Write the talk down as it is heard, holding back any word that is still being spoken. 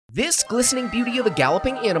This glistening beauty of a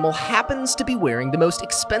galloping animal happens to be wearing the most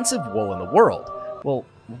expensive wool in the world. Well,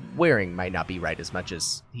 wearing might not be right as much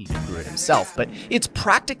as he grew it himself, but it's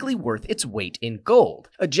practically worth its weight in gold.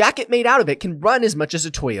 A jacket made out of it can run as much as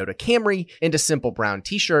a Toyota Camry, and a simple brown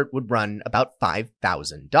t-shirt would run about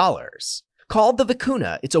 $5,000. Called the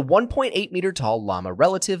Vicuna, it's a 1.8 meter tall llama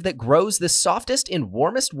relative that grows the softest and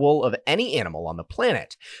warmest wool of any animal on the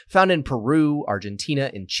planet. Found in Peru,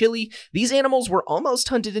 Argentina, and Chile, these animals were almost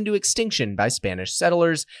hunted into extinction by Spanish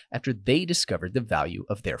settlers after they discovered the value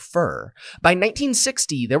of their fur. By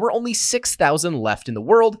 1960, there were only 6,000 left in the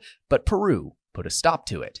world, but Peru put a stop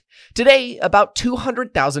to it. Today, about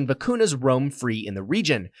 200,000 vicunas roam free in the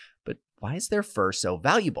region. But why is their fur so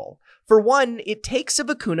valuable? For one, it takes a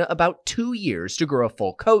vicuna about 2 years to grow a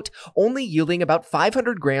full coat, only yielding about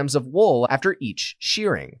 500 grams of wool after each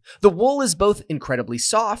shearing. The wool is both incredibly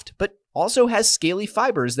soft, but also has scaly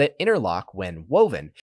fibers that interlock when woven.